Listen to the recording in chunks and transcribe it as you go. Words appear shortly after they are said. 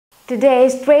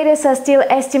Today's traders are still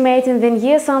estimating the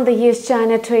years on the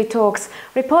US-China trade talks.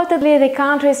 Reportedly, the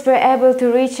countries were able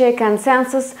to reach a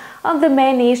consensus on the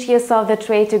main issues of the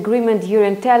trade agreement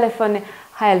during telephone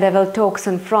high-level talks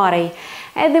on Friday.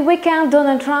 At the weekend,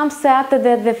 Donald Trump said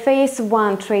that the Phase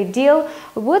 1 trade deal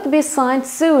would be signed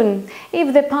soon.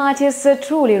 If the parties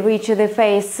truly reach the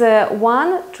Phase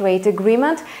 1 trade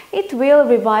agreement, it will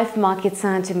revive market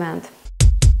sentiment.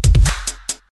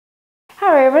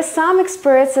 However, some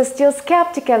experts are still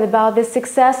skeptical about the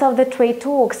success of the trade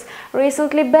talks.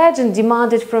 Recently, Beijing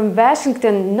demanded from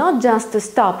Washington not just to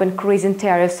stop increasing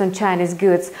tariffs on Chinese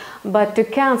goods, but to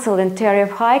cancel the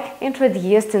tariff hike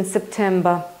introduced in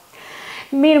September.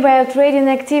 Meanwhile, trading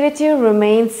activity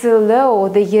remains low.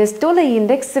 The US dollar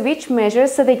index, which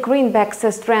measures the greenback's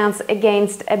strength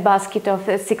against a basket of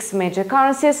 6 major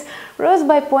currencies, rose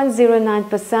by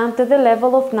 0.09% to the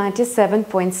level of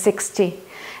 97.60.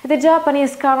 The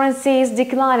Japanese currency is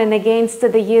declining against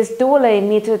the US dollar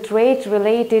amid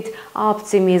trade-related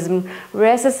optimism.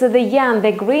 Versus the yen,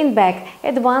 the greenback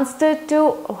advanced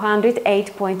to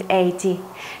 108.80.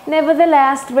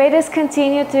 Nevertheless, traders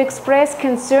continue to express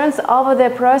concerns over the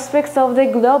prospects of the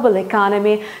global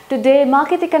economy. Today,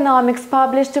 Market Economics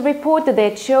published a report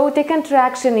that showed a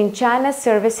contraction in China's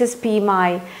services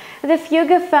PMI. The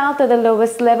figure fell to the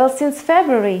lowest level since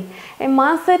February, a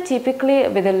month typically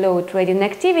with a low trading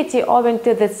activity owing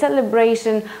to the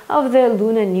celebration of the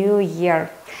Lunar New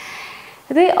Year.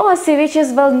 The Aussie, which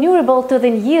is vulnerable to the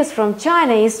news from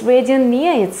China, is trading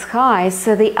near its highs.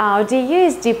 The AUD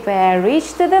USD pair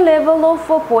reached the level of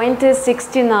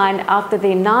 4.69 after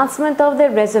the announcement of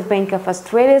the Reserve Bank of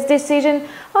Australia's decision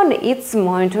on its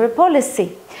monetary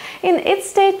policy. In its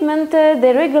statement,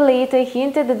 the regulator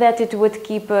hinted that it would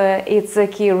keep its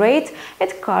key rate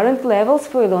at current levels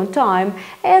for a long time,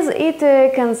 as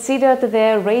it considered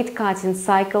the rate-cutting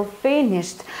cycle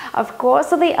finished. Of course,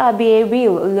 the RBA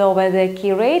will lower the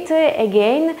key rate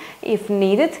again if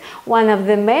needed. One of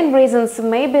the main reasons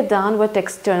may be downward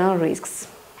external risks.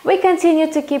 We continue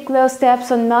to keep close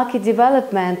tabs on market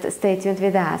development. Stay tuned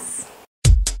with us.